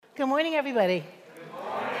Good morning, everybody. Good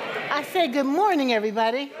morning. I say good morning,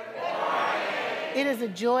 everybody. Good morning. It is a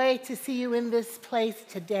joy to see you in this place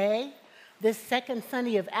today, this second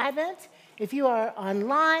Sunday of Advent. If you are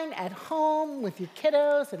online, at home, with your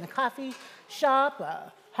kiddos, in the coffee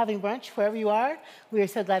shop, having brunch, wherever you are, we are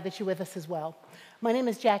so glad that you're with us as well. My name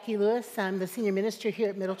is Jackie Lewis. I'm the senior minister here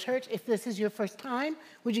at Middle Church. If this is your first time,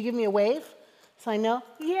 would you give me a wave so I know?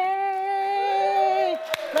 Yay!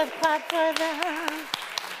 Let's clap for them.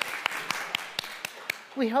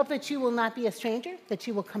 We hope that you will not be a stranger, that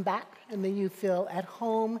you will come back, and that you feel at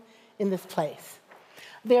home in this place.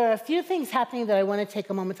 There are a few things happening that I want to take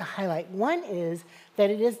a moment to highlight. One is that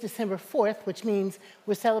it is December 4th, which means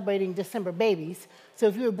we're celebrating December babies. So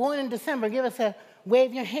if you were born in December, give us a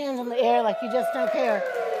wave your hands in the air like you just don't care.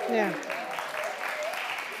 Yeah.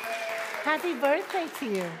 Happy birthday to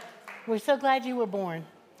you. We're so glad you were born.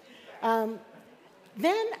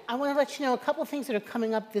 Then I want to let you know a couple of things that are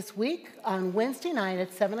coming up this week. On Wednesday night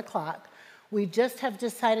at 7 o'clock, we just have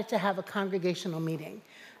decided to have a congregational meeting.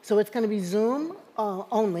 So it's going to be Zoom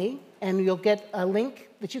only, and you'll get a link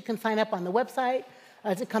that you can sign up on the website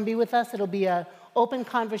to come be with us. It'll be an open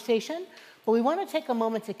conversation. But we want to take a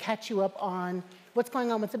moment to catch you up on what's going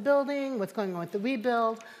on with the building, what's going on with the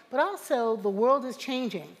rebuild, but also the world is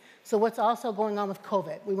changing. So what's also going on with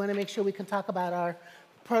COVID? We want to make sure we can talk about our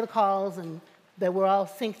protocols and that we're all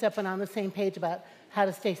synced up and on the same page about how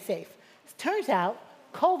to stay safe. It turns out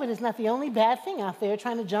COVID is not the only bad thing out there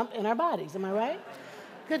trying to jump in our bodies. Am I right?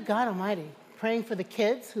 Good God Almighty. Praying for the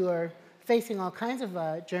kids who are facing all kinds of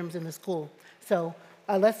germs in the school. So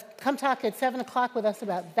let's come talk at 7 o'clock with us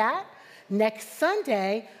about that. Next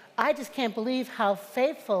Sunday, I just can't believe how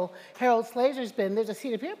faithful Harold Slazer's been. There's a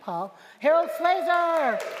seat up here, Paul. Harold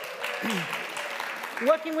Slazer!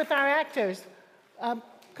 Working with our actors.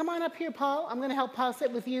 Come on up here, Paul. I'm going to help Paul sit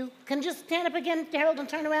with you. Can you just stand up again, Harold, and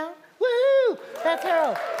turn around? Woo! That's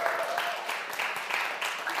Harold.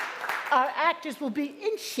 Our actors will be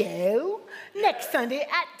in show next Sunday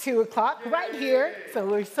at 2 o'clock right here. So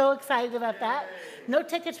we're so excited about that. No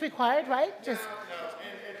tickets required, right? Just. No.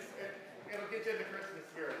 It'll get you in the Christmas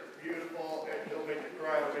spirit. It's beautiful. It'll make you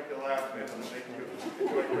cry. It'll make you laugh. And it'll make you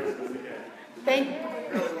enjoy Christmas again.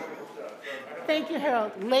 Thank you,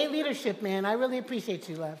 Harold. Lay leadership, man. I really appreciate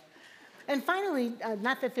you, love. And finally,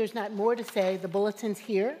 not that there's not more to say, the bulletin's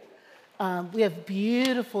here. We have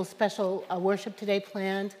beautiful special worship today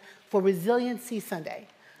planned for Resiliency Sunday.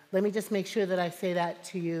 Let me just make sure that I say that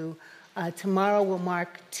to you. Tomorrow will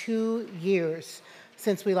mark 2 years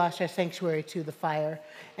since we lost our sanctuary to the fire.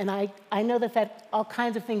 And I know that all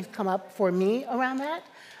kinds of things come up for me around that,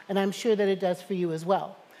 and I'm sure that it does for you as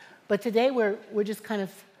well. But today we're just kind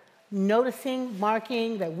of noticing,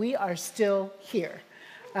 marking that we are still here.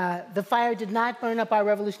 The fire did not burn up our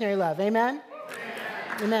revolutionary love. Amen?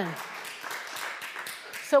 Amen. Amen.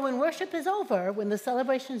 So when worship is over, when the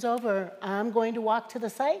celebration is over, I'm going to walk to the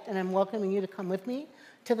site, and I'm welcoming you to come with me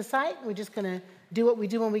to the site. We're just going to do what we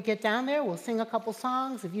do when we get down there. We'll sing a couple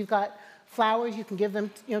songs. If you've got flowers, you can give them,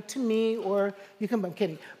 to me, or you can. I'm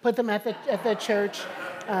kidding. Put them at the church.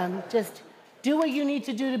 Just do what you need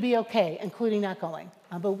to do to be okay, including not going.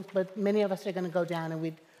 But many of us are going to go down, and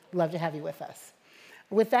we'd love to have you with us.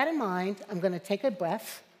 With that in mind, I'm going to take a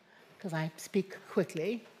breath, because I speak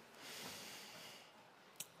quickly,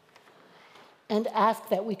 and ask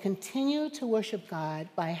that we continue to worship God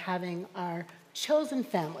by having our chosen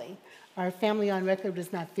family. Our family on record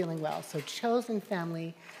is not feeling well, so chosen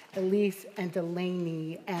family, Elise and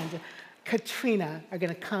Delaney and Katrina are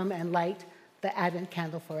going to come and light the Advent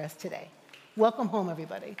candle for us today. Welcome home,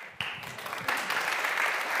 everybody.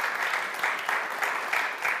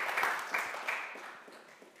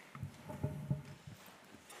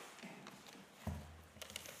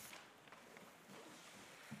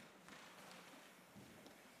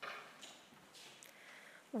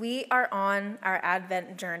 We are on our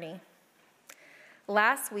Advent journey.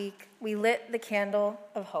 Last week, we lit the candle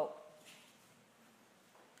of hope.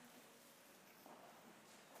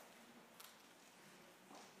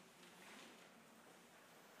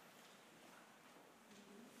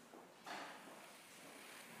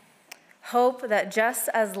 Hope that just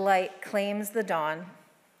as light claims the dawn,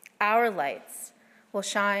 our lights will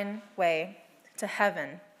shine way to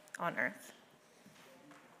heaven on earth.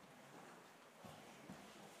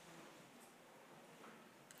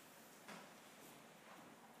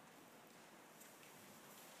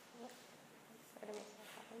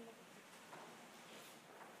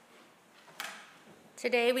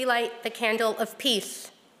 Today we light the candle of peace,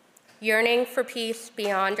 yearning for peace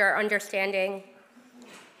beyond our understanding.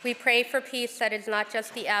 We pray for peace that is not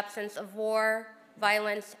just the absence of war,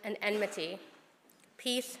 violence, and enmity.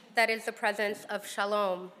 peace that is the presence of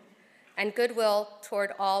shalom and goodwill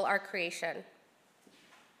toward all our creation.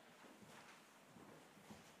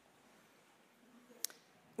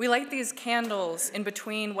 We light these candles in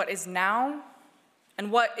between what is now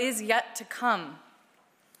and what is yet to come,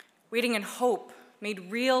 waiting in hope,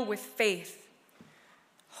 made real with faith,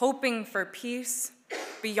 hoping for peace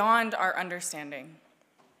beyond our understanding.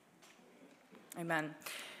 Amen.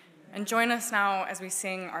 And join us now as we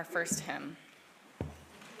sing our first hymn.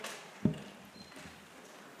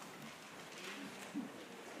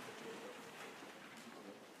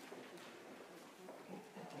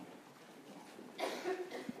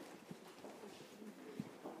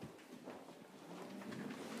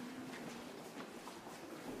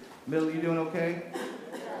 Middle, you doing okay?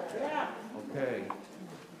 Yeah. Okay.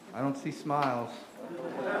 I don't see smiles.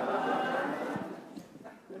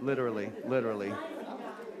 Literally.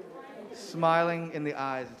 Smiling in the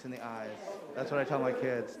eyes, it's in the eyes. That's what I tell my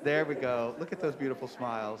kids. There we go. Look at those beautiful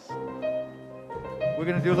smiles. We're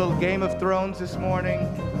going to do a little Game of Thrones this morning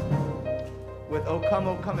with O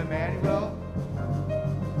Come, Emmanuel.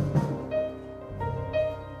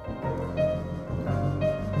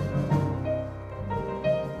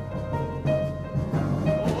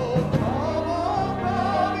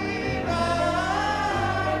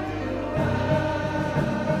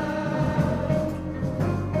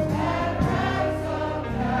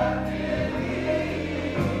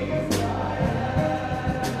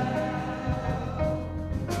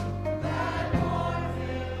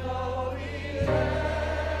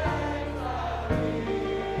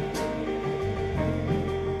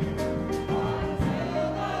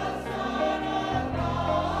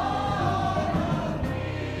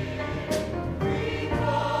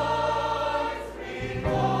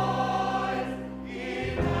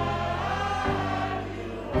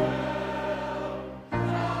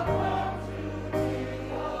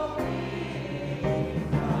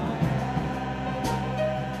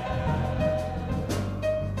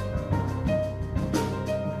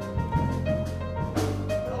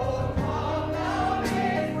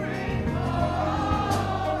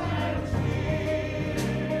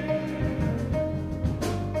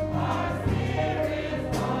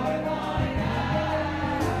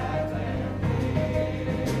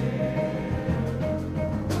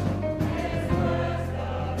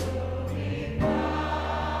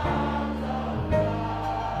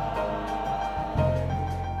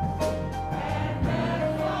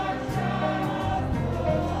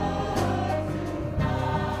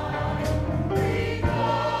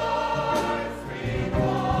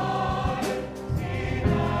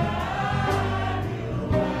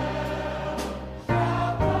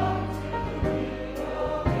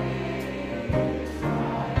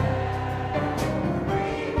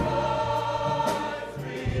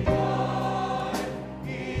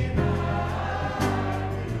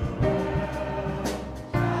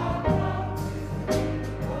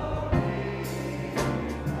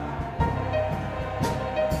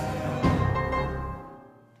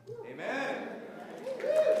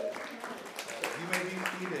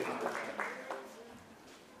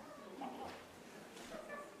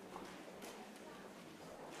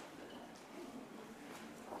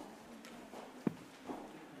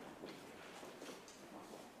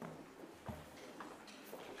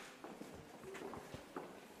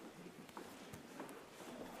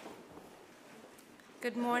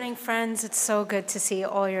 Good morning, friends. It's so good to see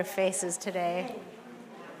all your faces today.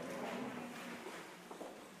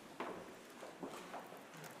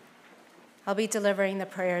 I'll be delivering the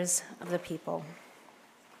prayers of the people.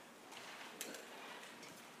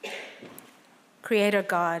 Creator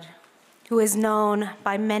God, who is known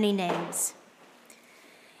by many names,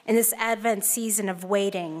 in this Advent season of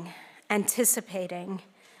waiting, anticipating,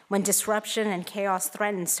 when disruption and chaos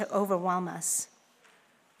threatens to overwhelm us,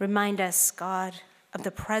 remind us, God, of the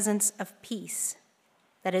presence of peace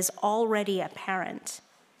that is already apparent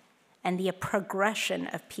and the progression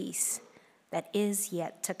of peace that is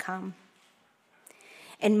yet to come.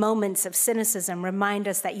 In moments of cynicism, remind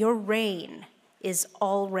us that your reign is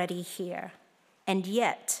already here, and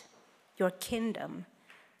yet your kingdom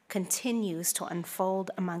continues to unfold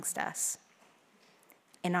amongst us.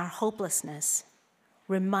 In our hopelessness,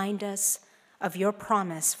 remind us of your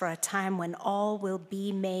promise for a time when all will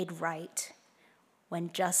be made right, when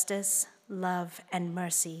justice, love, and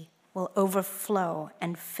mercy will overflow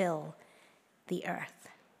and fill the earth.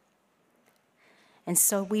 And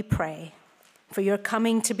so we pray for your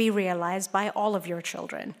coming to be realized by all of your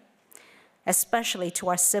children, especially to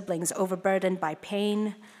our siblings overburdened by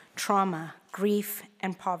pain, trauma, grief,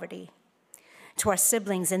 and poverty, to our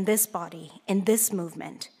siblings in this body, in this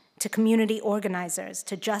movement, to community organizers,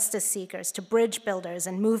 to justice seekers, to bridge builders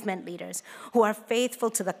and movement leaders who are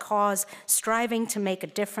faithful to the cause, striving to make a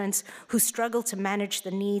difference, who struggle to manage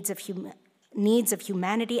the needs of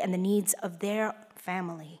humanity and the needs of their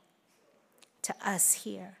family. To us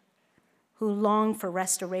here, who long for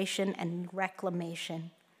restoration and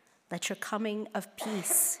reclamation, let your coming of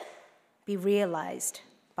peace be realized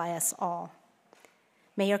by us all.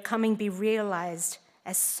 May your coming be realized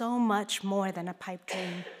as so much more than a pipe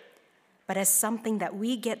dream, but as something that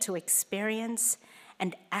we get to experience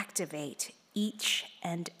and activate each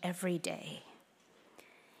and every day.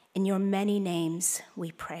 In your many names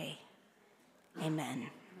we pray. Amen.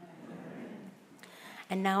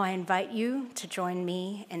 And now I invite you to join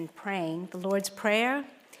me in praying the Lord's Prayer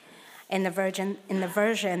in the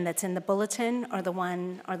version that's in the bulletin, or the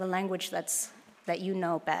language that you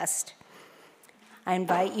know best. I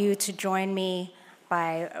invite you to join me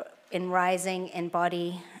in rising in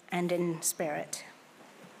body and in spirit.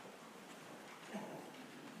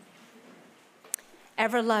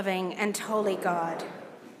 Ever-loving and holy God,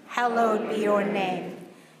 hallowed be your name.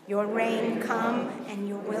 Your reign come and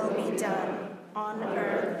your will be done, on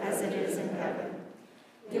earth as it is in heaven.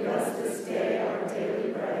 Give us this day our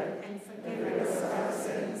daily bread, and forgive us our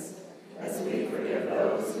sins, as we forgive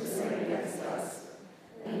those who sin against us.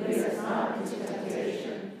 And lead us not into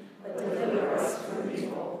temptation, but deliver us from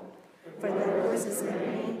evil. For yours is the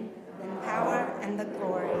reign, the power, and the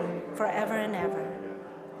glory, forever and ever.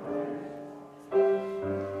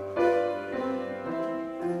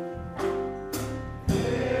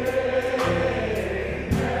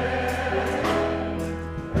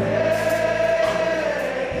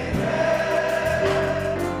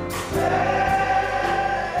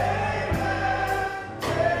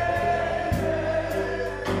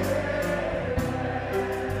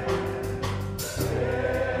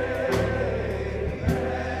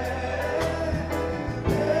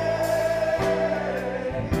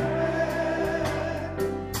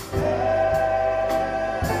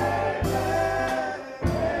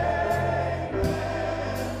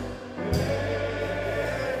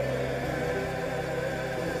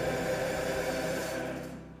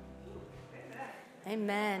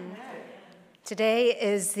 Amen. Today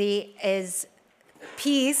is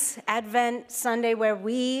Peace, Advent Sunday, where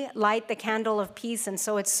we light the candle of peace, and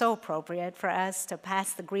so it's so appropriate for us to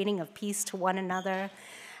pass the greeting of peace to one another,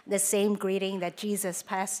 the same greeting that Jesus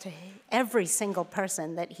passed to every single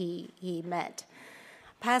person that he met.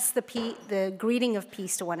 Pass the greeting of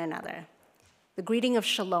peace to one another, the greeting of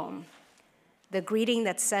shalom, the greeting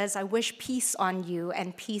that says, I wish peace on you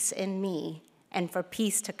and peace in me, and for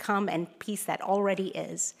peace to come and peace that already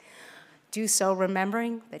is. Do so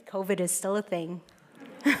remembering that COVID is still a thing.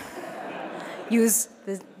 Use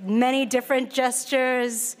the many different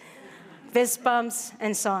gestures, fist bumps,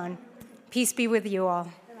 and so on. Peace be with you all.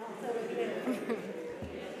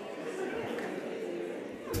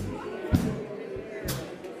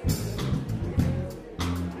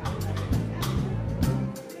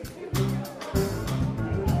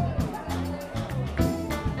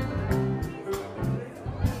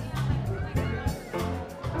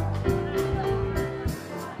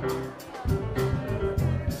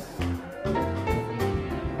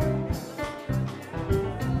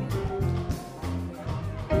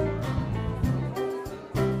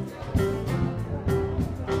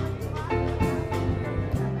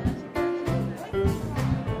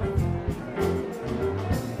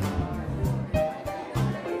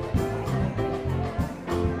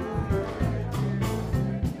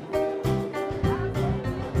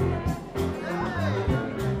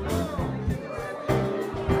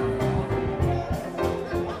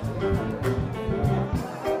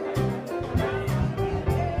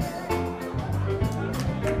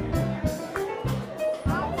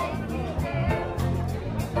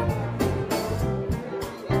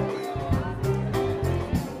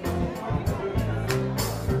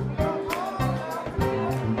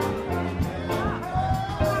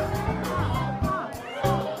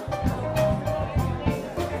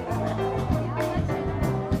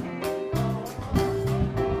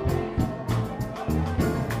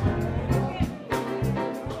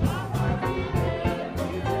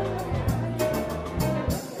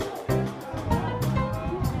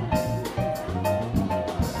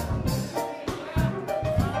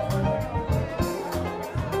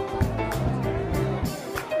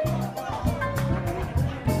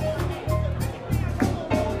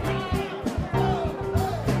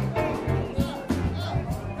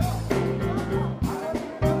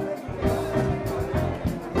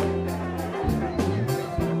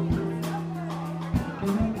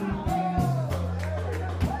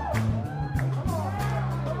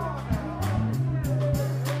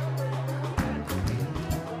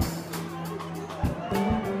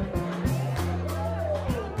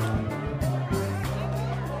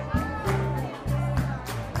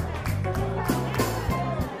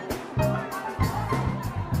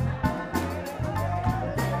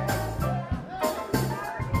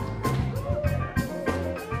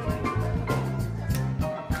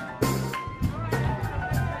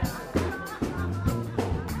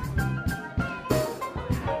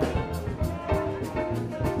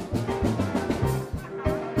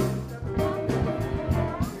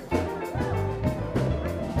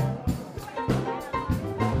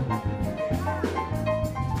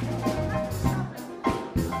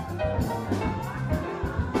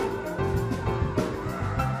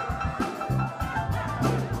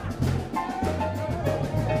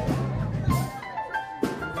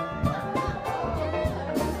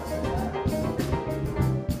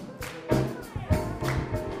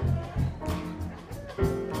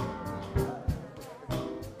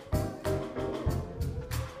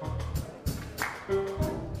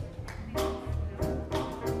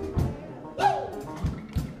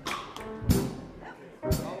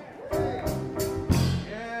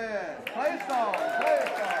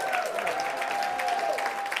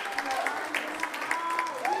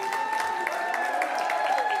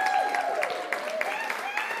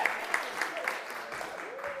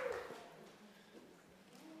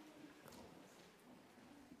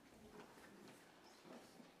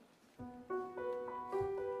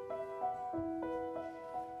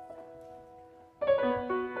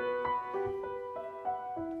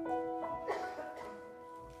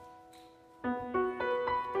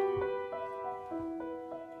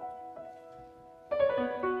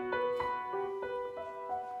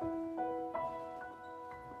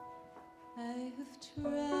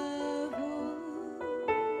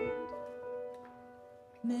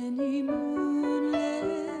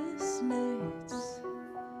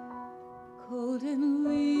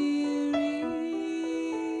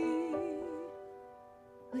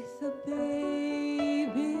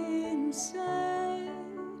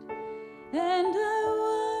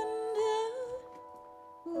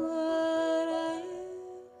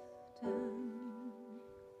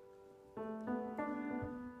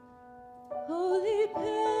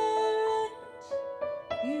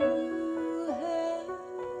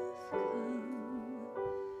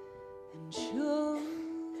 chosen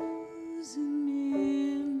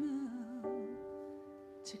me now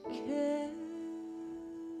to carry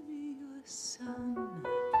your son.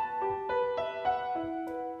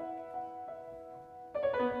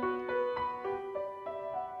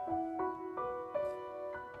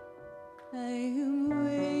 I am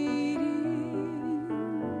waiting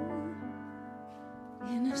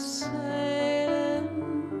in a silent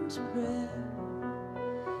prayer.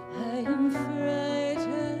 I am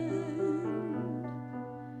frightened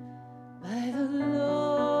by the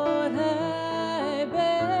Lord I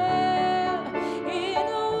bear in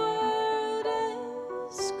a world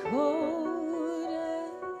as cold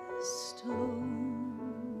as stone.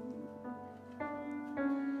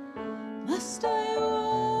 Must I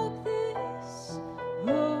walk this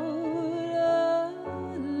road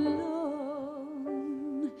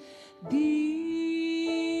alone?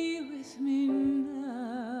 Be with me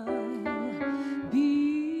now.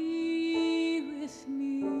 Be with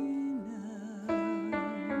me now.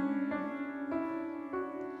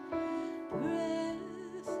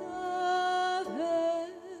 Breath of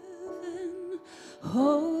heaven,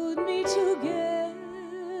 hold me together.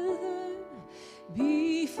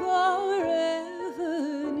 Be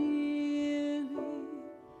forever near me.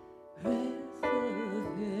 Breath of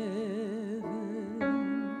heaven.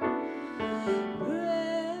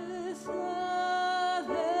 Breath of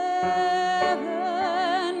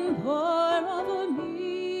heaven, pour over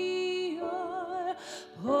me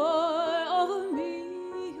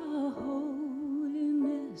your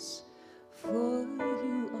holiness, for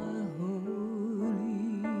you are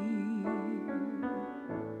holy.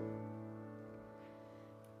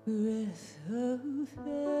 Breath of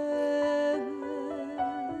heaven.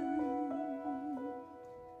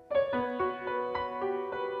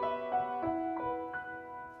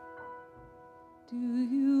 Do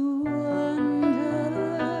you wonder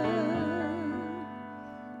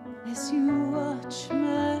as you watch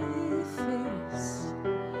my face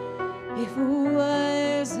if a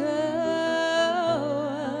wiser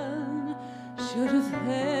one should have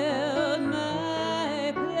held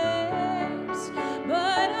my place?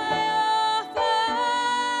 But I offer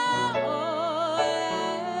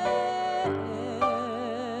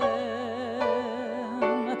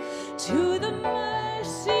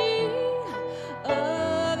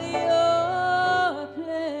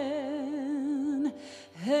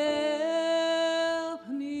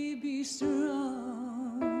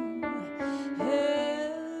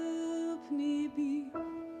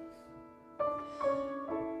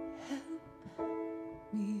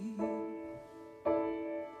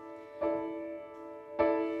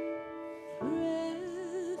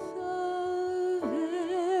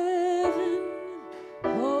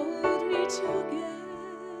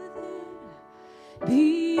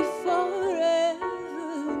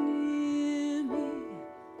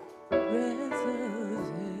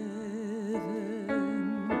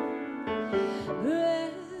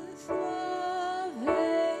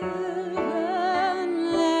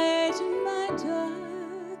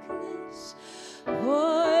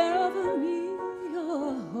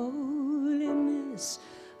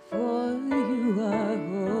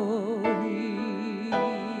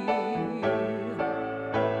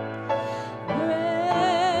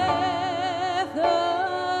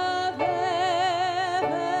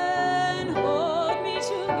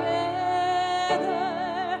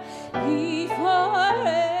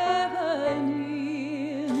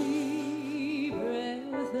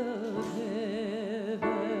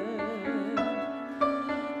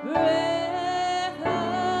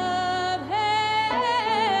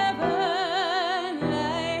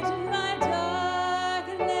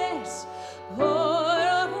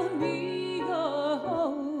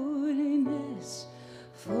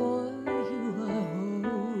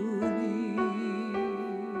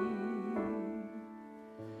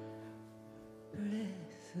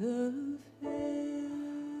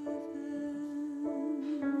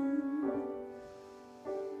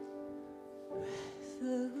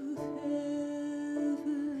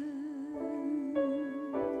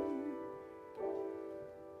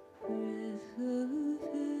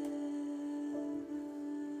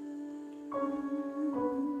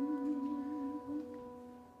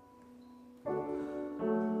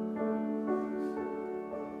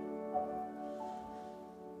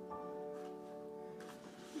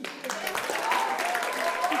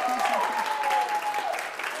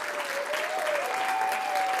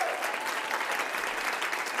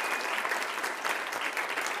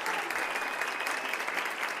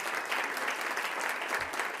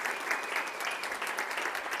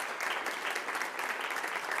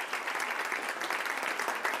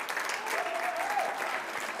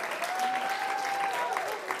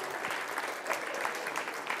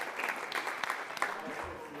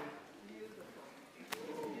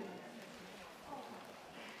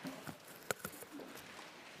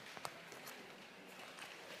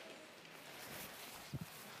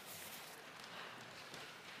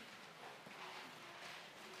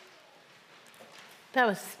That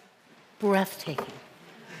was breathtaking.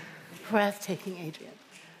 Breathtaking, Adrian.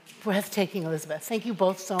 Breathtaking, Elizabeth. Thank you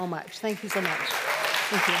both so much. Thank you so much.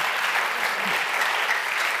 Thank you.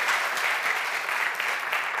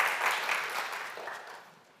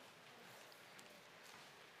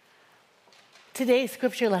 Today's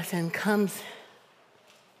scripture lesson comes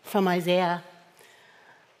from Isaiah,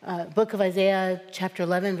 book of Isaiah, chapter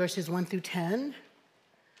 11, verses 1 through 10.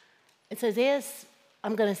 It's Isaiah's,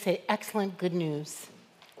 I'm going to say, excellent good news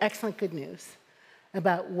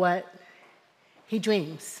about what he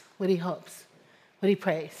dreams, what he hopes, what he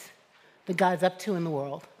prays that God's up to in the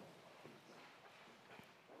world.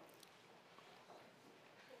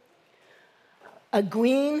 A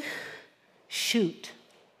green shoot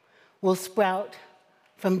will sprout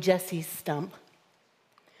from Jesse's stump.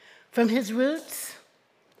 From his roots,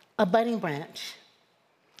 a budding branch.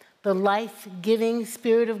 The life-giving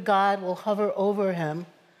Spirit of God will hover over him,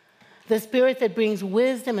 the Spirit that brings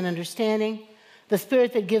wisdom and understanding, the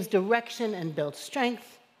Spirit that gives direction and builds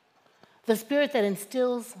strength, the Spirit that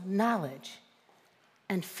instills knowledge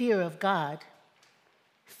and fear of God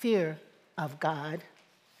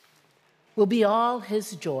will be all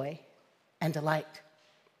his joy and delight.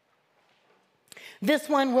 This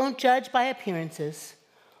one won't judge by appearances,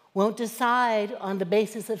 won't decide on the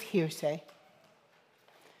basis of hearsay.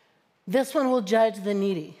 This one will judge the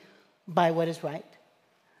needy by what is right,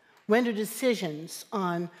 render decisions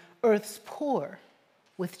on earth's poor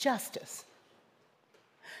with justice.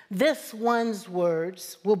 This one's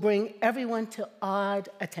words will bring everyone to awed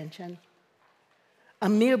attention. A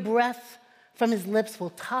mere breath from his lips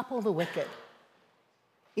will topple the wicked.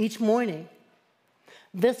 Each morning,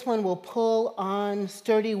 this one will pull on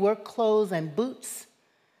sturdy work clothes and boots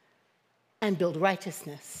and build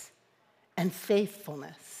righteousness and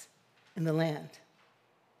faithfulness in the land.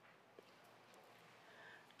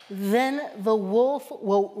 Then the wolf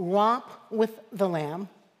will romp with the lamb.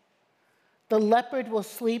 The leopard will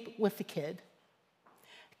sleep with the kid.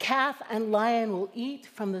 Calf and lion will eat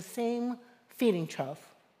from the same feeding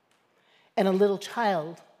trough, and a little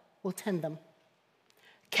child will tend them.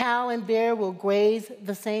 Cow and bear will graze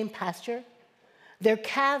the same pasture. Their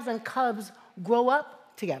calves and cubs grow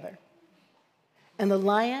up together. And the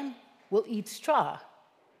lion will eat straw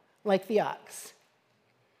like the ox.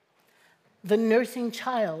 The nursing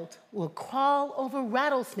child will crawl over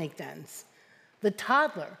rattlesnake dens. The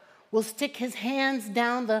toddler will stick his hands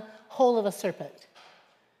down the hole of a serpent.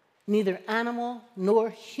 Neither animal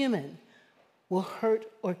nor human will hurt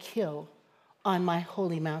or kill on my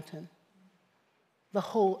holy mountain. The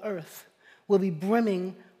whole earth will be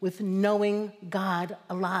brimming with knowing God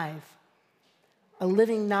alive, a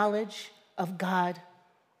living knowledge of God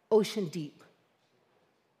ocean deep,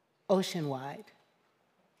 ocean wide.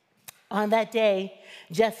 On that day,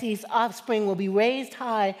 Jesse's offspring will be raised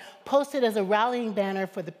high, posted as a rallying banner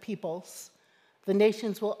for the peoples. The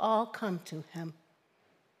nations will all come to him.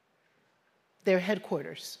 Their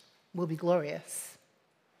headquarters will be glorious.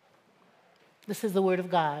 This is the word of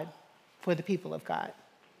God for the people of God.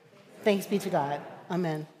 Thanks be to God.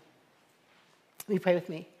 Amen. Will you pray with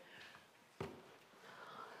me?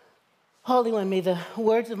 Holy One, may the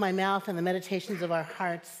words of my mouth and the meditations of our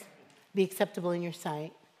hearts be acceptable in your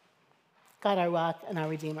sight. God, our rock and our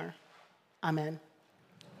redeemer. Amen.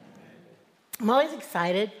 I'm always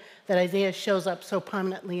excited that Isaiah shows up so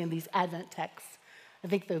prominently in these Advent texts. I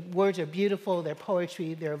think the words are beautiful, they're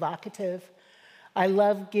poetry, they're evocative. I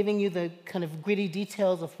love giving you the kind of gritty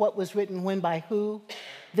details of what was written when by who.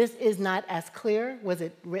 This is not as clear. Was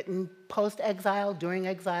it written post-exile, during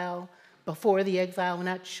exile, before the exile? We're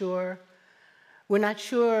not sure. We're not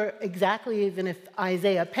sure exactly even if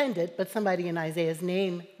Isaiah penned it, but somebody in Isaiah's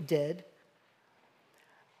name did.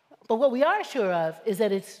 But what we are sure of is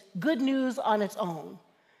that it's good news on its own.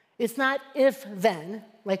 It's not if then,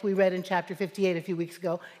 like we read in chapter 58 a few weeks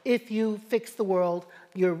ago, if you fix the world,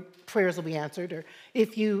 your prayers will be answered, or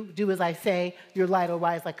if you do as I say, your light will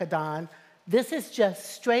rise like a dawn. This is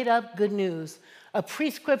just straight up good news, a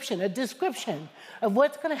prescription, a description of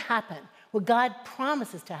what's going to happen, what God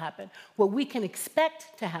promises to happen, what we can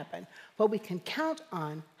expect to happen, what we can count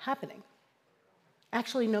on happening.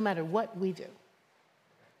 Actually, no matter what we do,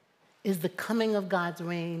 is the coming of God's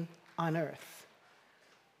reign on earth.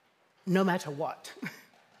 No matter what.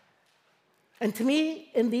 And to me,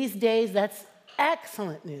 in these days, that's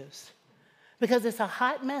excellent news because it's a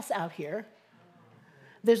hot mess out here.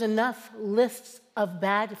 There's enough lists of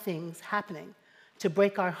bad things happening to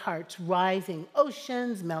break our hearts, rising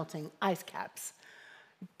oceans, melting ice caps,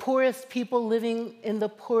 poorest people living in the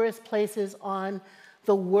poorest places on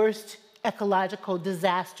the worst ecological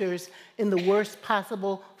disasters, in the worst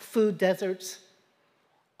possible food deserts,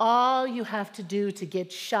 All you have to do to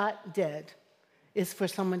get shot dead is for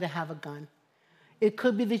someone to have a gun. It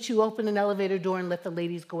could be that you open an elevator door and let the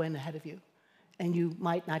ladies go in ahead of you, and you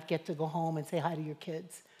might not get to go home and say hi to your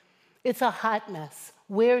kids. It's a hot mess.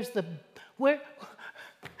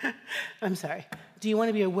 I'm sorry. Do you want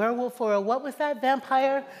to be a werewolf or a, what was that,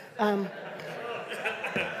 vampire? I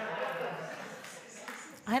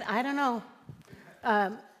don't know.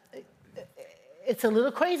 It's a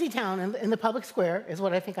little crazy town in the public square, is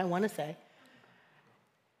what I think I want to say.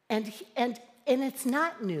 And it's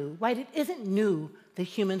not new, right? It isn't new that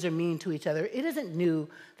humans are mean to each other. It isn't new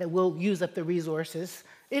that we'll use up the resources.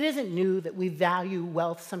 It isn't new that we value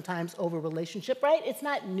wealth sometimes over relationship, right? It's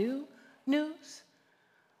not new news.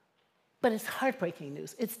 But it's heartbreaking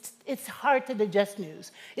news. It's hard to digest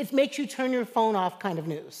news. It makes you turn your phone off kind of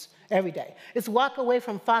news every day. It's walk away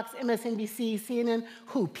from Fox, MSNBC, CNN,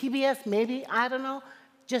 PBS, maybe, I don't know.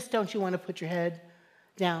 Just don't you want to put your head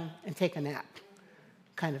down and take a nap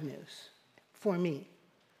kind of news. For me,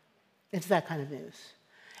 it's that kind of news.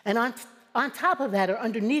 And on top of that, or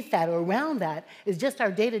underneath that, or around that, is just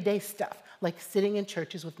our day-to-day stuff, like sitting in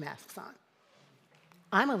churches with masks on.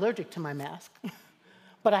 I'm allergic to my mask.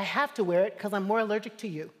 But I have to wear it because I'm more allergic to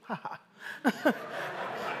you.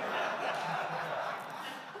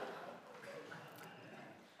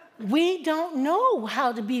 We don't know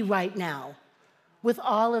how to be right now with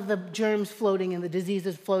all of the germs floating and the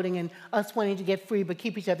diseases floating and us wanting to get free but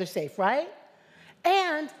keep each other safe, right?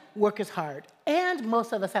 And work is hard. And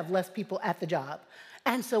most of us have less people at the job.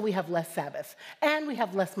 And so we have less Sabbath. And we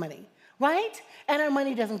have less money, right? And our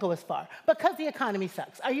money doesn't go as far because the economy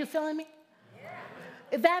sucks. Are you feeling me?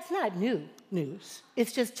 That's not new news.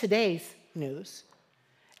 It's just today's news.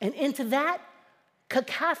 And into that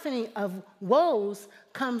cacophony of woes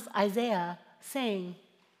comes Isaiah saying,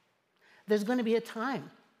 there's going to be a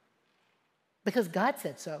time, because God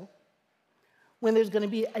said so, when there's going to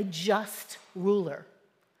be a just ruler,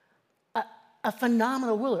 a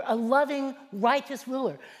phenomenal ruler, a loving, righteous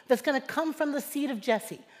ruler that's going to come from the seed of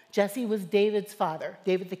Jesse. Jesse was David's father.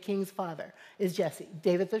 David the king's father is Jesse.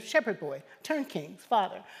 David the shepherd boy turned king's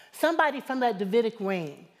father. Somebody from that Davidic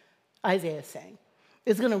reign, Isaiah is saying,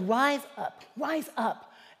 is going to rise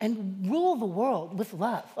up and rule the world with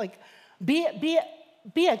love. Like, be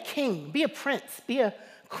a king, be a prince, be a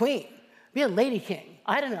queen, be a lady king.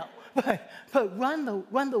 I don't know, but run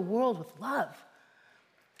the world with love.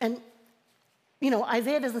 And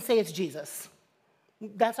Isaiah doesn't say it's Jesus.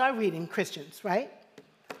 That's our reading, Christians, right?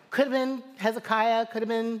 Could have been Hezekiah, could have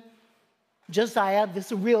been Josiah,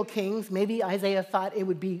 this are real kings. Maybe Isaiah thought it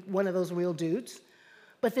would be one of those real dudes.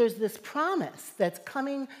 But there's this promise that's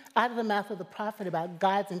coming out of the mouth of the prophet about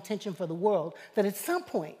God's intention for the world, that at some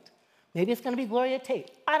point, maybe it's going to be Gloria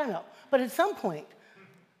Tate, I don't know, but at some point,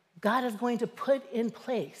 God is going to put in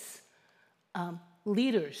place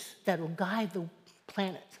leaders that will guide the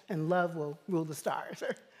planet, and love will rule the stars.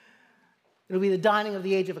 It'll be the dawning of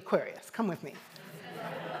the age of Aquarius. Come with me.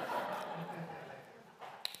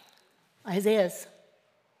 Isaiah's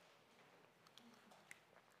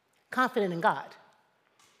confident in God.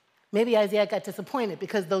 Maybe Isaiah got disappointed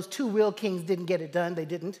because those two real kings didn't get it done. They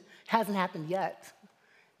didn't. Hasn't happened yet.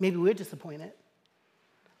 Maybe we're disappointed.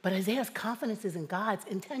 But Isaiah's confidence is in God's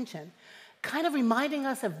intention, kind of reminding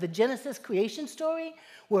us of the Genesis creation story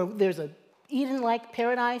where there's a Eden-like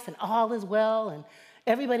paradise and all is well and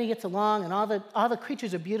everybody gets along and all the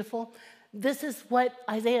creatures are beautiful. This is what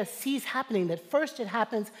Isaiah sees happening, that first it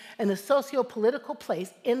happens in the socio-political place,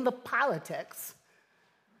 in the politics,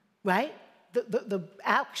 right? The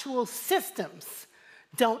actual systems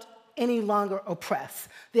don't any longer oppress.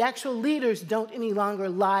 The actual leaders don't any longer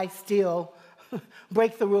lie, steal,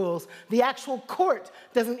 break the rules. The actual court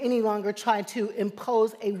doesn't any longer try to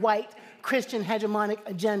impose a white Christian hegemonic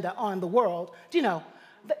agenda on the world. Do you know,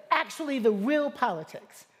 actually the real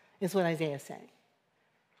politics is what Isaiah is saying.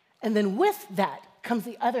 And then with that comes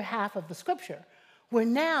the other half of the scripture, where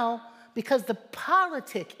now, because the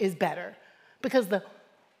politic is better, because the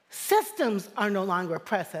systems are no longer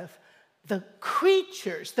oppressive, the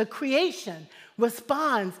creatures, the creation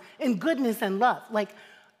responds in goodness and love. Like,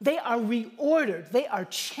 they are reordered, they are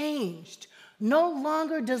changed. No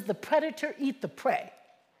longer does the predator eat the prey.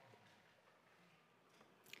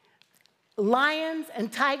 Lions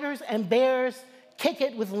and tigers and bears kick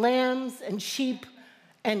it with lambs and sheep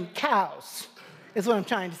and cows, is what I'm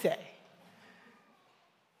trying to say.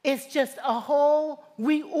 It's just a whole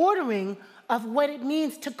reordering of what it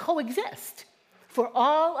means to coexist for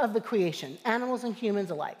all of the creation, animals and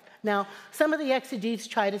humans alike. Now, some of the exegetes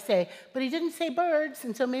try to say, but he didn't say birds,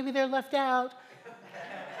 and so maybe they're left out.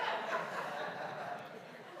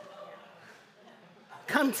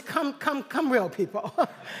 come real, people.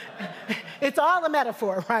 It's all a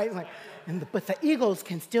metaphor, right? Like, but the eagles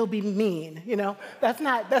can still be mean, you know? That's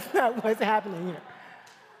not what's happening here.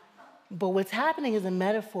 But what's happening is a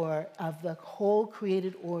metaphor of the whole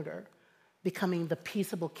created order becoming the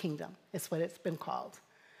peaceable kingdom. It's what it's been called.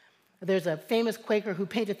 There's a famous Quaker who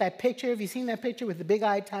painted that picture. Have you seen that picture with the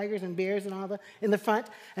big-eyed tigers and bears and all in the front?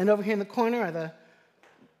 And over here in the corner are the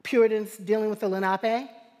Puritans dealing with the Lenape.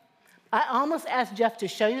 I almost asked Jeff to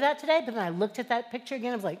show you that today, but then I looked at that picture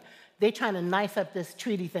again. I was like, they're trying to knife up this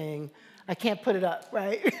treaty thing. I can't put it up,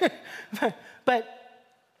 right? but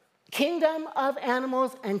kingdom of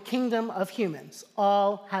animals and kingdom of humans,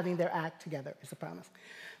 all having their act together is the promise.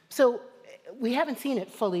 So we haven't seen it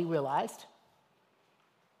fully realized.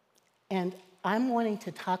 And I'm wanting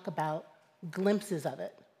to talk about glimpses of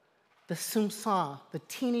it, the sumsa, the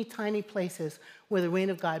teeny tiny places where the reign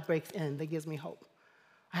of God breaks in that gives me hope.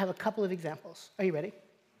 I have a couple of examples. Are you ready?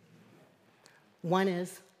 One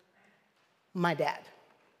is my dad.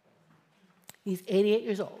 He's 88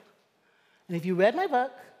 years old. And if you read my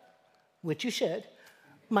book, which you should,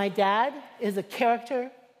 my dad is a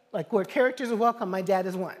character, like where characters are welcome, my dad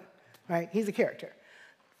is one, right? He's a character.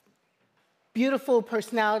 Beautiful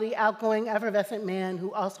personality, outgoing, effervescent man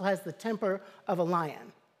who also has the temper of a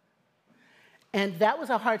lion. And that was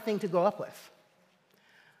a hard thing to grow up with.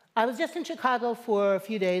 I was just in Chicago for a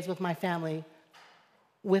few days with my family,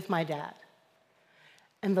 with my dad.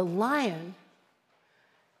 And the lion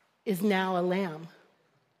is now a lamb.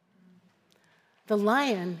 The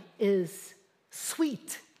lion is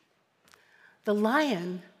sweet. The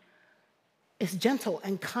lion is gentle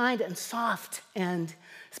and kind and soft and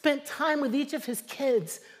spent time with each of his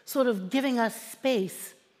kids, sort of giving us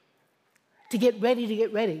space to get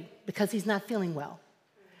ready because he's not feeling well.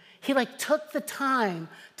 He took the time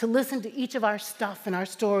to listen to each of our stuff and our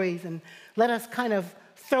stories and let us kind of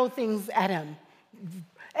throw things at him.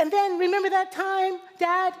 And then, remember that time,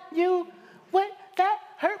 Dad, that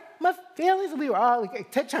hurt my feelings? We were all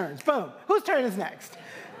take turns, boom. Whose turn is next?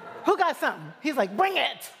 Who got something? He's like, bring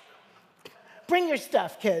it. Bring your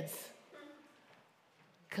stuff, kids.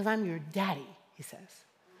 Because I'm your daddy, he says.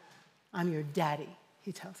 I'm your daddy,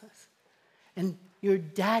 he tells us. And your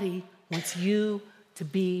daddy wants you to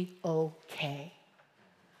be okay.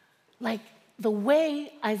 Like the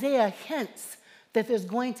way Isaiah hints that there's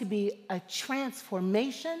going to be a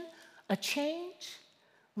transformation, a change,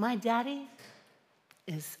 my daddy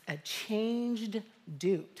is a changed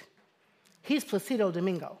dude. He's Placido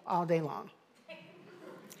Domingo all day long.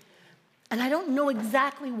 And I don't know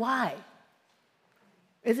exactly why.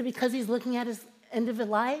 Is it because he's looking at his end of his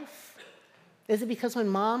life? Is it because when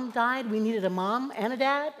mom died, we needed a mom and a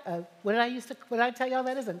dad? What did I tell y'all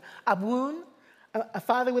that is? An abwoon? A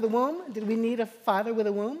father with a womb? Did we need a father with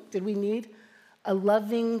a womb? Did we need a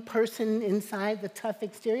loving person inside the tough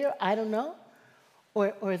exterior? I don't know.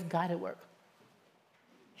 Or is God at work?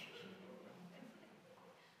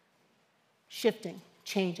 Shifting,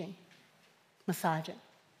 changing, massaging.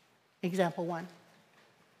 Example 1.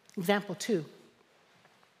 Example 2.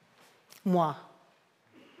 Moi.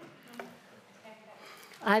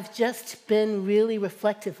 I've just been really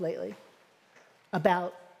reflective lately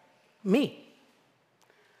about me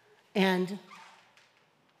and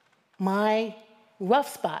my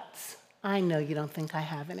rough spots. I know you don't think I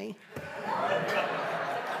have any.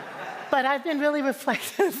 But I've been really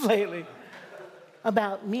reflective lately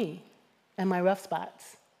about me and my rough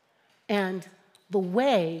spots and the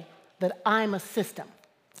way that I'm a system.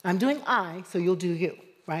 I'm doing I, so you'll do you,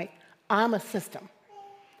 right? I'm a system.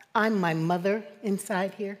 I'm my mother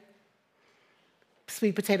inside here,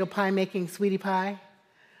 sweet potato pie making sweetie pie.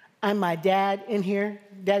 I'm my dad in here,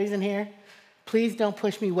 daddy's in here. Please don't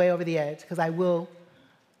push me way over the edge because I will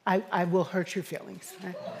hurt your feelings.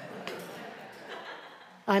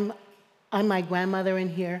 Right? I'm my grandmother in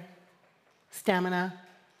here, stamina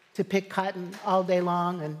to pick cotton all day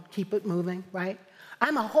long and keep it moving, right?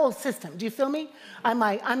 I'm a whole system. Do you feel me? I'm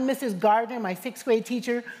Mrs. Gardner, my 6th grade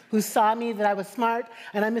teacher, who saw me that I was smart,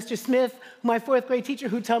 and I'm Mr. Smith, my 4th grade teacher,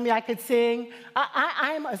 who told me I could sing.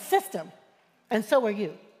 I'm a system, and so are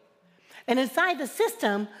you. And inside the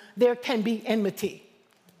system, there can be enmity.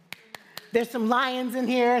 There's some lions in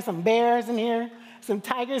here, some bears in here, some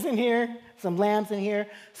tigers in here, some lambs in here,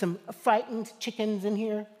 some frightened chickens in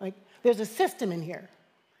here. There's a system in here.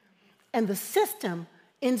 And the system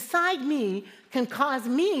inside me can cause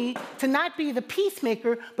me to not be the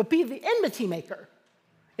peacemaker, but be the enmity maker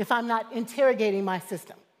if I'm not interrogating my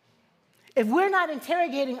system. If we're not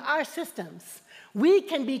interrogating our systems, We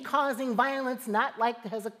can be causing violence, not like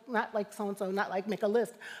so-and-so, not like make a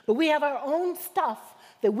list, but we have our own stuff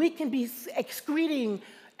that we can be excreting,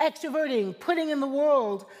 extroverting, putting in the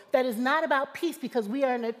world that is not about peace because we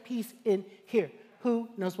are at peace in here. Who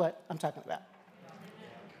knows what I'm talking about?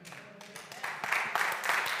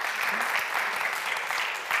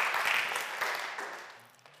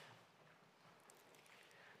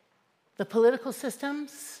 The political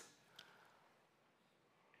systems,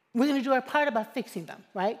 we're going to do our part about fixing them,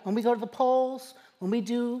 right? When we go to the polls, when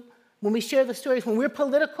we share the stories, when we're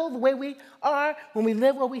political the way we are, when we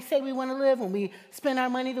live what we say we want to live, when we spend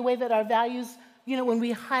our money the way that our values, when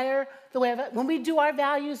we hire the way, when we do our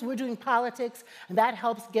values, we're doing politics, and that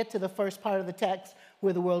helps get to the first part of the text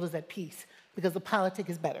where the world is at peace, because the politic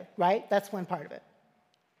is better, right? That's one part of it.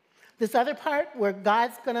 This other part where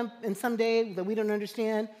God's going to, in some day that we don't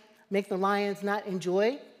understand, make the lions not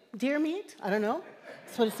enjoy deer meat? I don't know.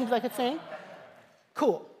 That's what it seems like it's saying.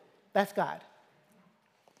 Cool. That's God.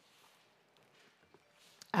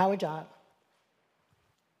 Our job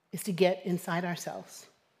is to get inside ourselves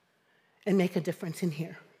and make a difference in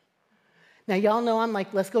here. Now, y'all know I'm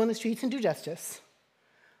like, let's go in the streets and do justice.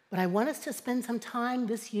 But I want us to spend some time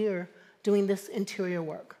this year doing this interior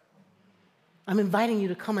work. I'm inviting you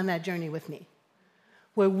to come on that journey with me,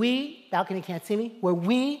 where we, balcony can't see me, where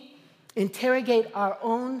we interrogate our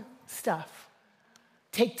own stuff.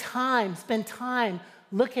 Take time, spend time,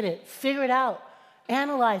 look at it, figure it out,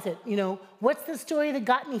 analyze it. What's the story that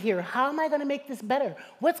got me here? How am I going to make this better?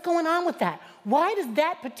 What's going on with that? Why does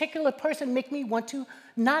that particular person make me want to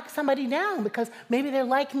knock somebody down? Because maybe they're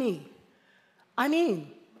like me.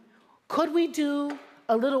 Could we do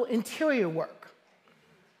a little interior work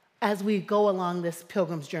as we go along this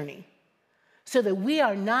pilgrim's journey, so that we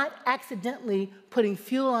are not accidentally putting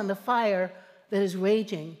fuel on the fire that is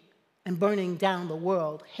raging and burning down the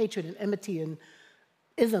world, hatred and enmity and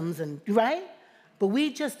isms, and right? But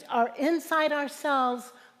we just are inside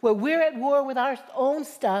ourselves where we're at war with our own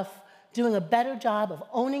stuff, doing a better job of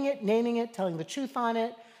owning it, naming it, telling the truth on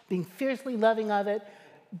it, being fiercely loving of it,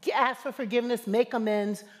 ask for forgiveness, make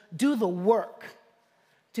amends, do the work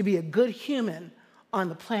to be a good human on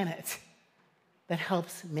the planet that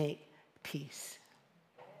helps make peace.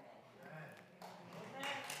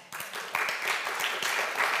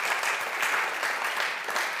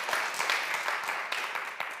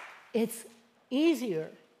 It's easier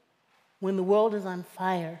when the world is on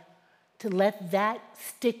fire to let that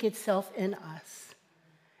stick itself in us.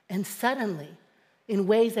 And suddenly, in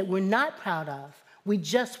ways that we're not proud of, we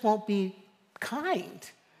just won't be kind.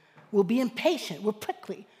 We'll be impatient. We're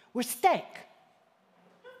prickly. We're stank.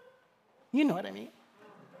 You know what I mean.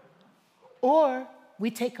 Or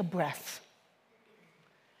we take a breath.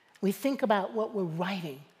 We think about what we're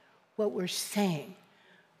writing, what we're saying,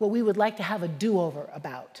 what we would like to have a do-over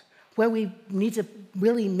about, where we need to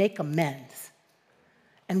really make amends,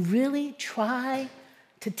 and really try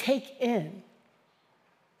to take in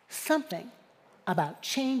something about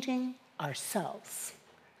changing ourselves.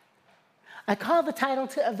 I call the title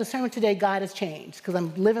of the sermon today, God Has Changed, because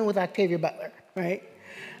I'm living with Octavia Butler, right?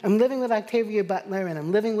 I'm living with Octavia Butler, and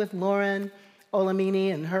I'm living with Lauren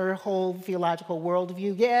Olamini and her whole theological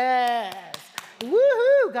worldview. Yes!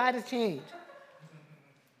 Woohoo! God has changed.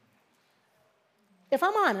 If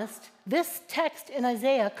I'm honest, this text in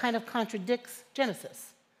Isaiah kind of contradicts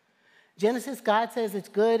Genesis. Genesis, God says it's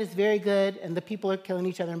good, it's very good, and the people are killing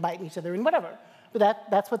each other and biting each other and whatever. But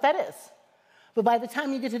that's what that is. But by the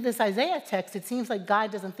time you get to this Isaiah text, it seems like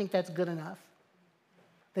God doesn't think that's good enough.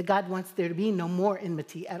 That God wants there to be no more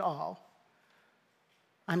enmity at all.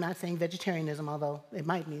 I'm not saying vegetarianism, although it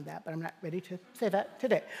might mean that, but I'm not ready to say that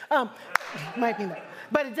today. It might mean that.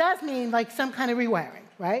 But it does mean like some kind of rewiring,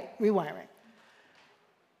 right? Rewiring.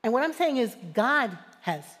 And what I'm saying is God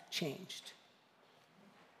has changed.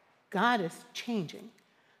 God is changing.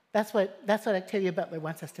 That's what Octavia Butler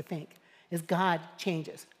wants us to think, is God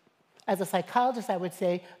changes. As a psychologist, I would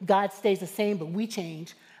say God stays the same, but we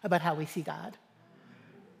change about how we see God.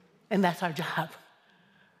 And that's our job,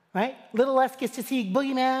 right? Little us gets to see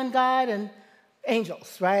boogeyman God and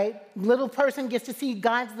angels, right? Little person gets to see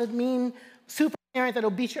God's the mean super parent that'll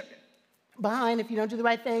beat you behind if you don't do the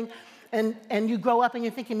right thing. And you grow up and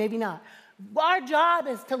you're thinking, maybe not. Our job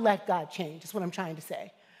is to let God change, is what I'm trying to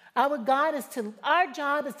say. Our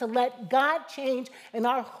job is to let God change in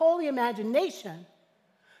our holy imagination.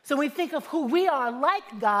 So when we think of who we are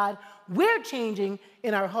like God, we're changing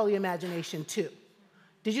in our holy imagination too.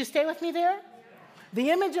 Did you stay with me there? The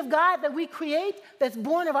image of God that we create that's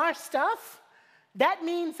born of our stuff, that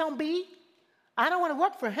means I don't want to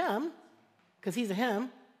work for him, because he's a him.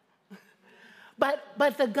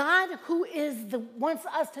 But the God who wants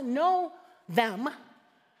us to know them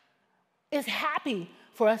is happy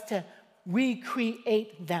for us to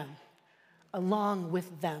recreate them along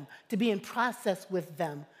with them, to be in process with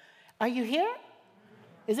them. Are you here?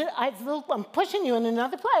 I'm pushing you in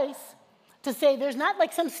another place to say there's not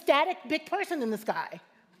like some static big person in the sky.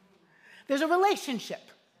 There's a relationship.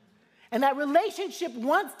 And that relationship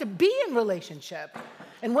wants to be in relationship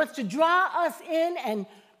and wants to draw us in and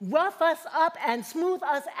rough us up and smooth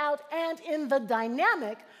us out, and in the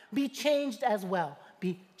dynamic, be changed as well.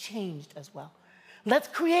 Be changed as well. Let's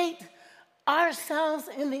create ourselves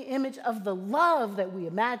in the image of the love that we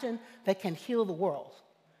imagine that can heal the world.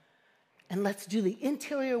 And let's do the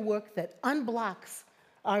interior work that unblocks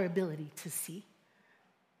our ability to see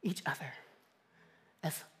each other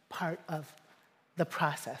as part of the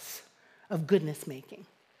process of goodness making.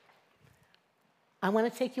 I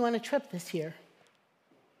want to take you on a trip this year.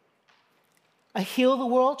 A heal the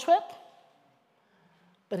world trip,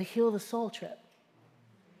 but a heal the soul trip.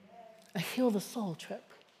 A heal the soul trip,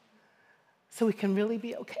 so we can really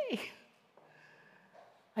be okay.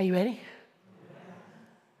 Are you ready?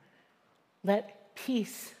 Let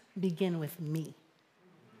peace begin with me.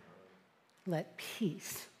 Let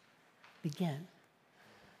peace begin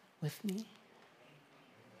with me.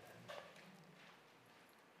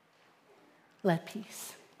 Let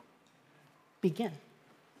peace begin.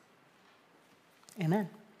 Amen.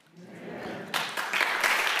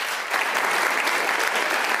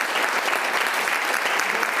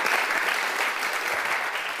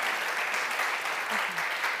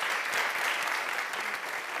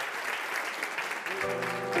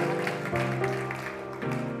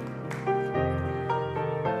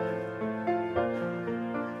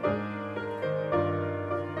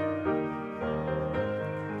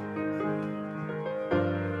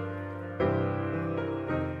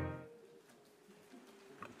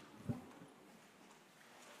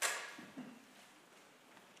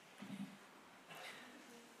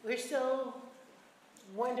 We're so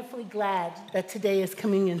wonderfully glad that today is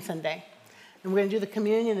Communion Sunday. And we're going to do the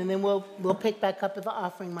communion, and then we'll pick back up with the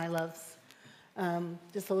offering, my loves.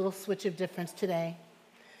 Just a little switch of difference today.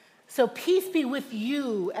 So peace be with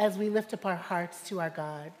you as we lift up our hearts to our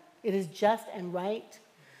God. It is just and right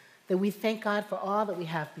that we thank God for all that we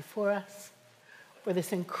have before us, for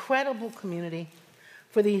this incredible community,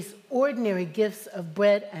 for these ordinary gifts of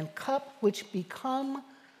bread and cup, which become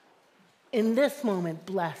in this moment,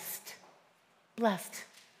 blessed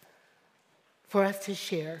for us to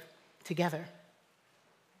share together.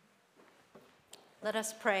 Let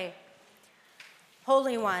us pray.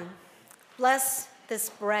 Holy One, bless this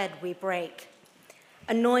bread we break.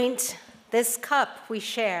 Anoint this cup we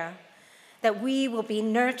share, that we will be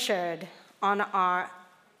nurtured on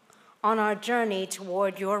our journey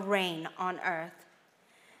toward your reign on earth.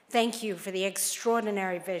 Thank you for the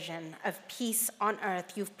extraordinary vision of peace on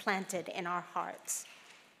earth you've planted in our hearts.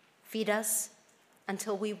 Feed us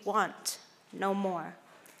until we want no more.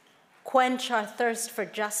 Quench our thirst for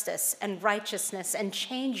justice and righteousness, and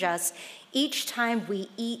change us each time we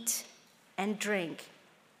eat and drink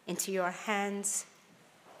into your hands,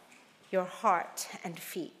 your heart, and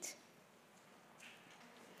feet.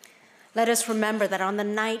 Let us remember that on the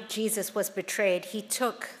night Jesus was betrayed, he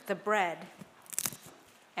took the bread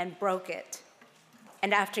and broke it.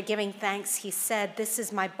 And after giving thanks, he said, "This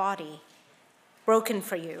is my body, broken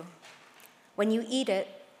for you. When you eat it,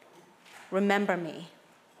 remember me."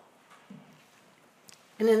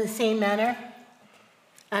 And in the same manner,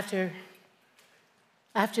 after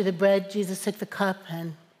the bread, Jesus took the cup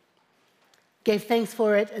and gave thanks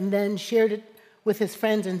for it, and then shared it with his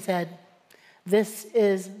friends and said, "This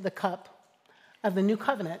is the cup of the new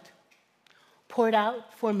covenant, poured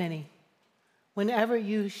out for many. Whenever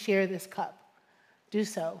you share this cup, do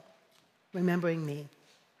so, remembering me."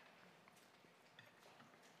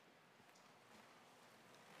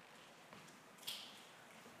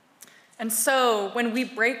 And so, when we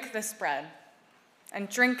break this bread and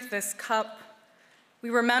drink this cup, we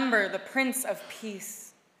remember the Prince of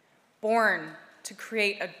Peace, born to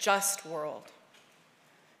create a just world.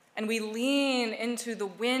 And we lean into the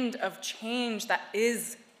wind of change that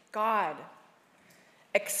is God,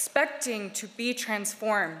 expecting to be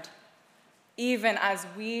transformed, even as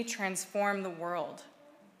we transform the world.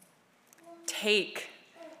 Take,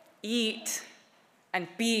 eat, and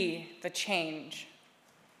be the change.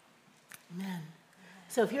 Amen.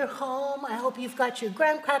 So if you're home, I hope you've got your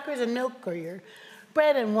graham crackers and milk, or your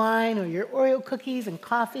bread and wine, or your Oreo cookies and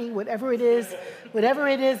coffee, whatever it is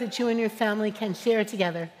that you and your family can share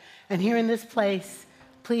together. And here in this place,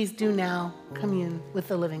 please do now commune with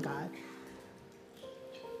the living God.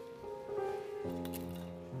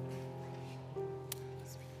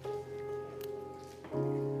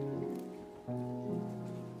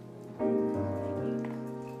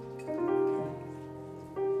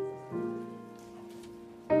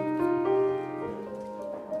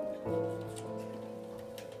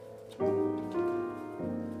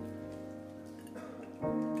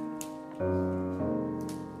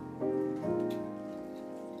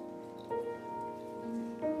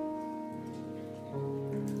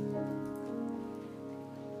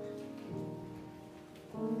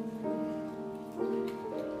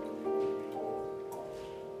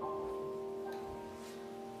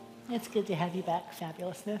 It's good to have you back,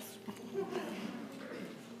 fabulousness.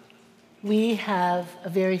 We have a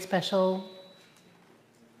very special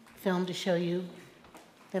film to show you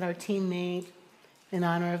that our team made in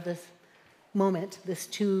honor of this moment, this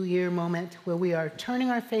 2-year moment where we are turning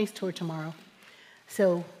our face toward tomorrow.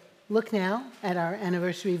 So look now at our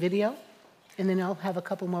anniversary video, and then I'll have a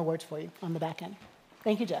couple more words for you on the back end.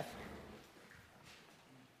 Thank you, Jeff.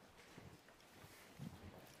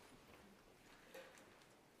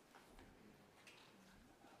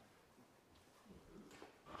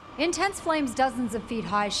 Intense flames dozens of feet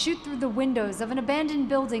high shoot through the windows of an abandoned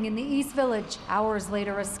building in the East Village. Hours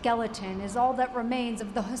later, a skeleton is all that remains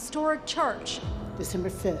of the historic church. December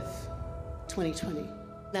 5th, 2020.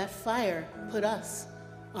 That fire put us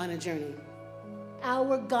on a journey.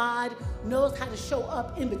 Our God knows how to show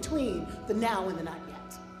up in between the now and the not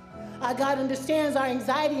yet. Our God understands our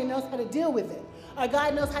anxiety and knows how to deal with it. Our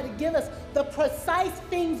God knows how to give us the precise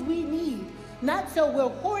things we need, not so we'll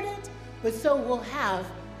hoard it, but so we'll have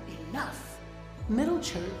enough. Middle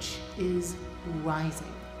Church is rising,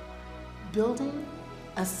 building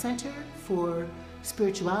a center for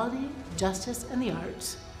spirituality, justice, and the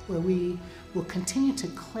arts, where we will continue to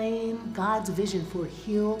claim God's vision for a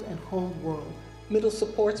healed and whole world. Middle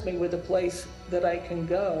supports me with a place that I can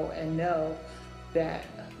go and know that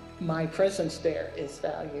my presence there is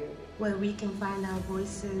valued. Where we can find our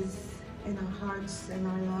voices in our hearts and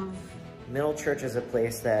our love. Middle Church is a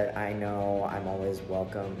place that I know I'm always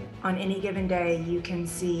welcome. On any given day, you can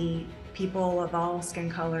see people of all skin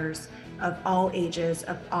colors, of all ages,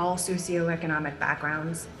 of all socioeconomic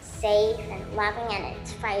backgrounds. Safe and loving, and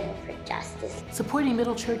it's fighting for justice. Supporting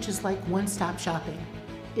Middle Church is like one-stop shopping.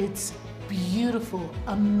 It's beautiful,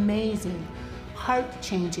 amazing,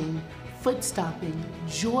 heart-changing, foot-stopping,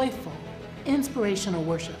 joyful, inspirational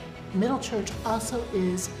worship. Middle Church also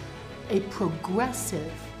is a progressive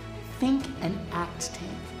think and act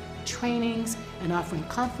tank, trainings and offering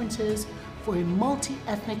conferences for a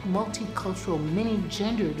multi-ethnic, multicultural,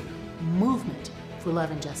 many-gendered movement for love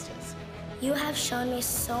and justice. You have shown me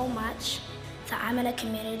so much that I'm in a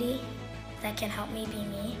community that can help me be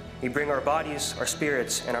me. We bring our bodies, our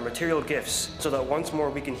spirits, and our material gifts so that once more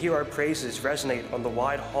we can hear our praises resonate on the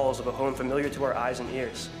wide halls of a home familiar to our eyes and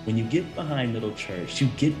ears. When you get behind Middle Church, you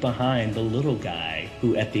get behind the little guy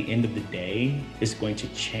who at the end of the day is going to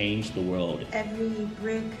change the world. Every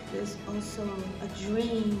brick is also a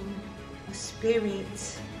dream, a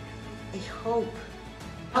spirit, a hope.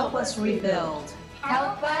 Help us rebuild.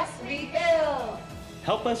 Help us rebuild.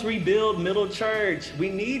 Help us rebuild Middle Church. We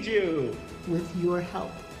need you. With your help,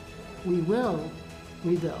 we will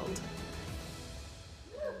rebuild.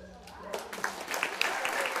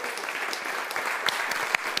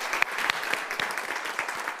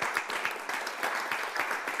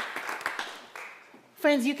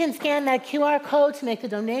 Friends, you can scan that QR code to make a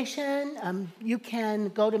donation. You can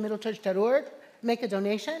go to middlechurch.org, make a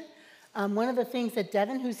donation. One of the things that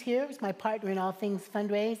Devin, who's here, is my partner in all things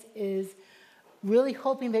fundraise, is really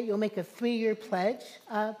hoping that you'll make a 3-year pledge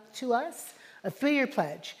to us, a 3-year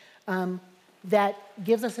pledge that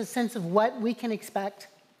gives us a sense of what we can expect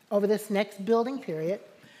over this next building period.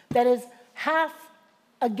 That is half,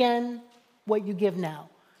 again, what you give now.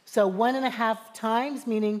 So 1.5 times,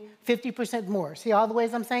 meaning 50% more. See all the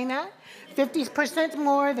ways I'm saying that? 50%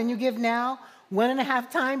 more than you give now, 1.5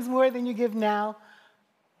 times more than you give now,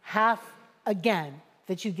 half again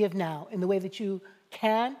that you give now in the way that you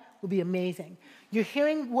can will be amazing. You're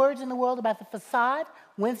hearing words in the world about the facade.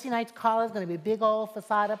 Wednesday night's call is going to be a big old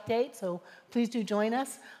facade update, so please do join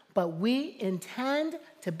us. But we intend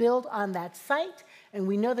to build on that site, and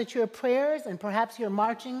we know that your prayers and perhaps your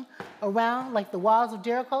marching around like the walls of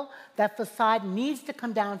Jericho, that facade needs to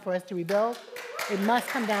come down for us to rebuild. It must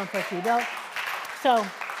come down for us to rebuild. So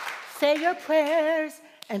say your prayers,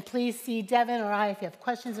 and please see Devin or I if you have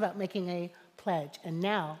questions about making a pledge. And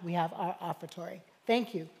now we have our offertory.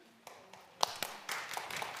 Thank you.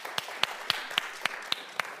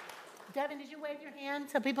 Devin, did you wave your hand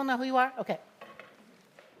so people know who you are? Okay.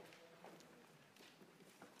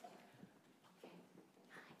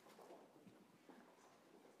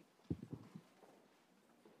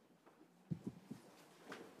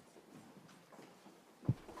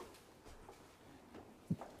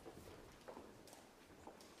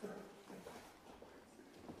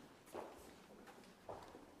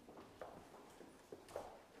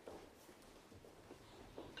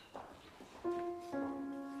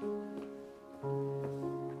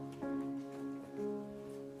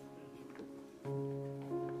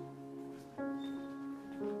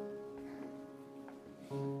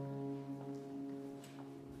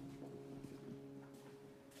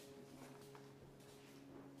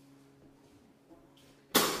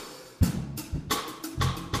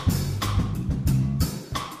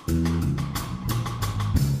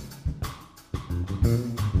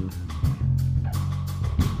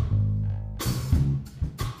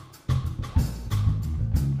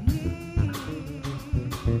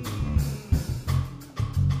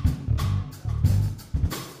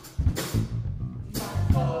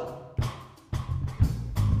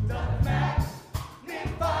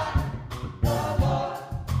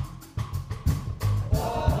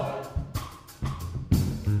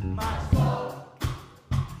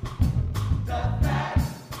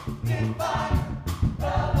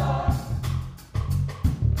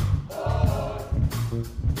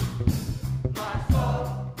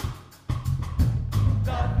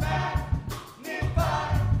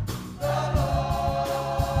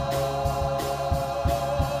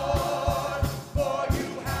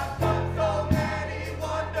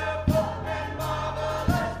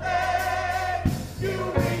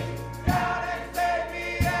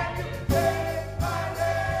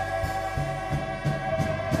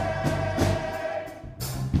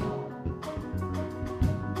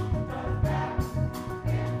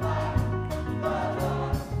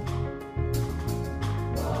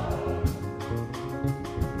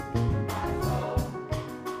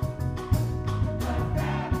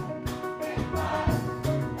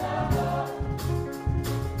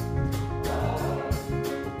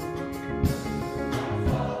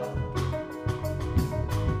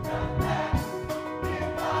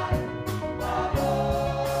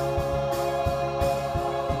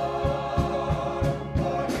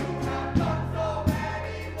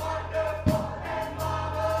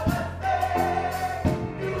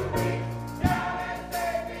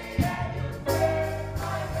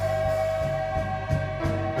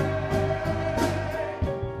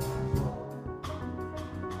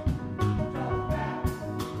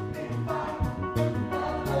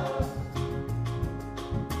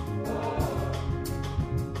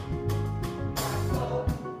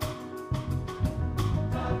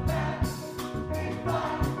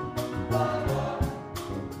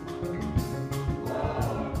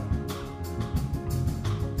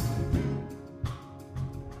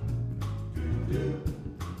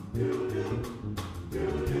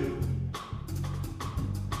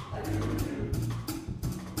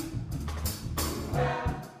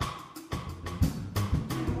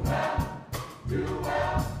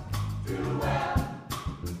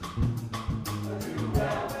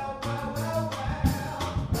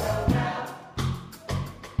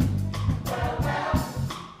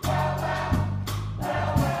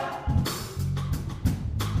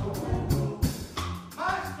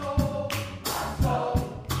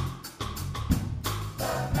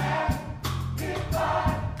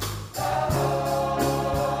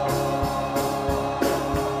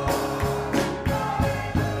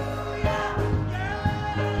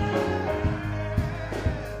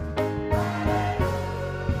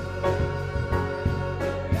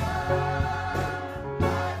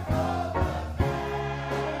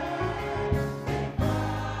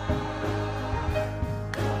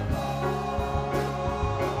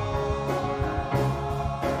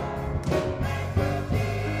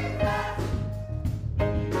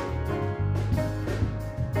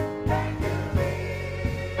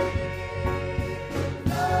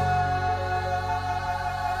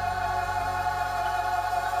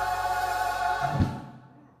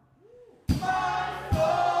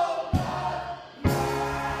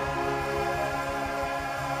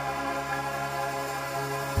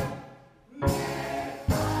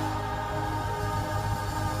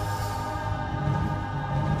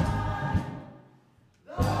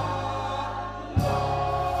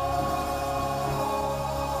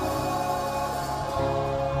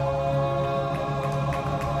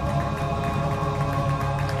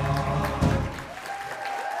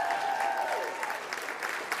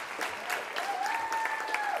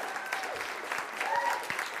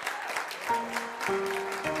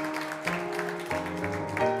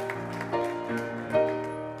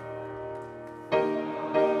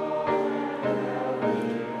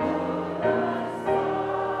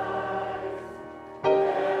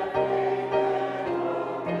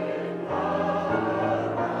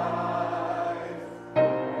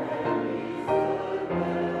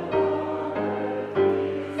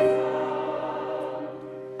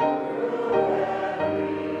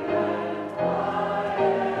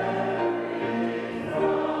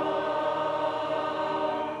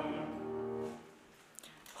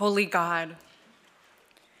 Holy God,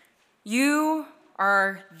 you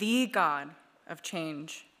are the God of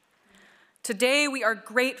change. Today we are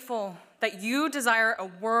grateful that you desire a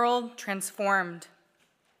world transformed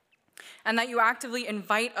and that you actively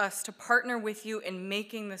invite us to partner with you in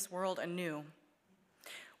making this world anew.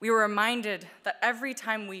 We are reminded that every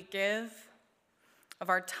time we give of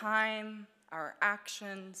our time, our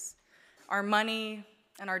actions, our money,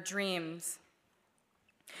 and our dreams,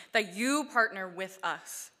 that you partner with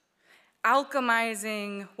us,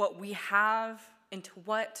 alchemizing what we have into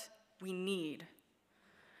what we need,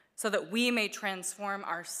 so that we may transform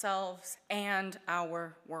ourselves and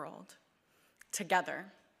our world together.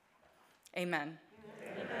 Amen.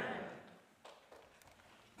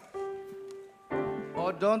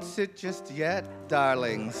 Oh, don't sit just yet,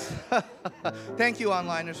 darlings. Thank you,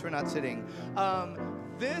 onliners, for not sitting.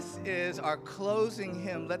 This is our closing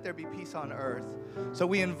hymn, Let There Be Peace on Earth. So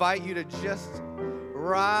we invite you to just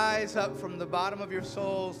rise up from the bottom of your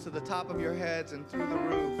souls to the top of your heads and through the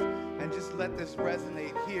roof, and just let this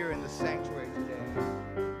resonate here in the sanctuary today.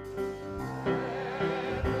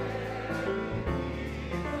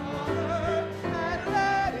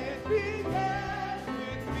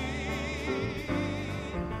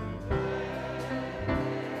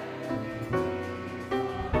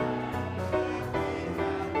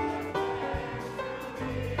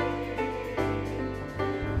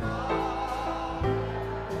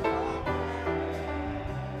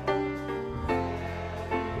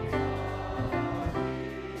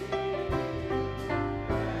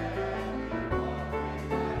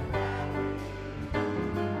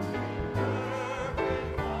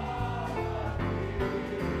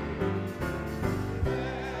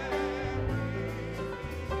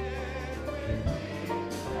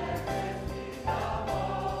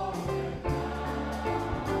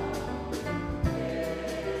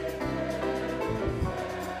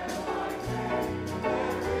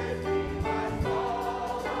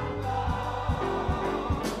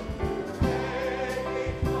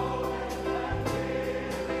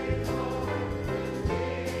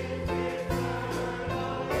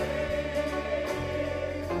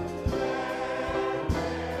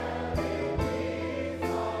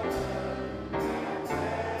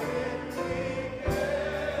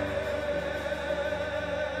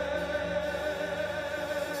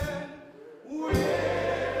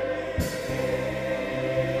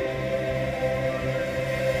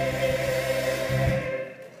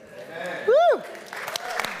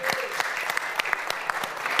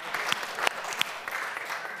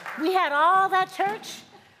 We had all that church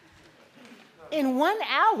in 1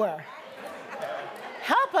 hour.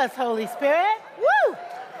 Help us, Holy Spirit. Woo!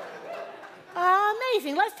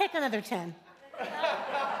 Amazing. Let's take another 10.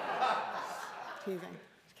 Just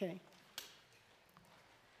kidding.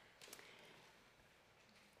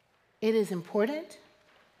 It is important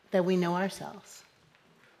that we know ourselves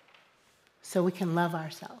so we can love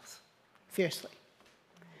ourselves fiercely.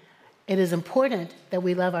 It is important that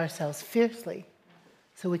we love ourselves fiercely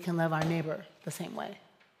so we can love our neighbor the same way.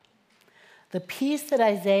 The peace that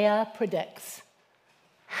Isaiah predicts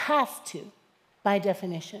has to, by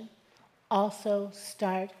definition, also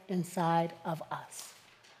start inside of us.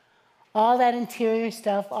 All that interior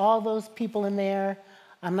stuff, all those people in there,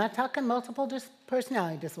 I'm not talking multiple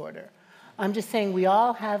personality disorder. I'm just saying we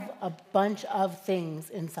all have a bunch of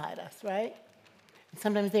things inside us, right? And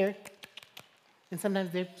sometimes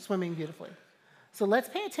they're swimming beautifully. So let's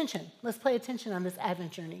pay attention. Let's pay attention on this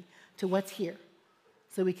Advent journey to what's here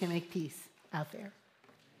so we can make peace out there.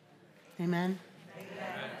 Amen?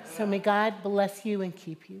 Amen. So may God bless you and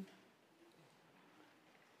keep you.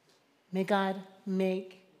 May God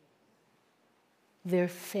make their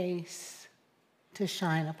face to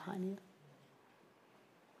shine upon you.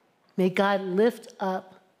 May God lift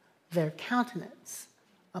up their countenance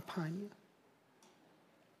upon you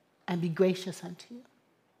and be gracious unto you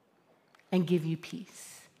and give you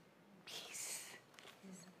peace. Peace.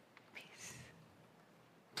 Peace.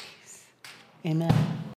 Peace. Amen.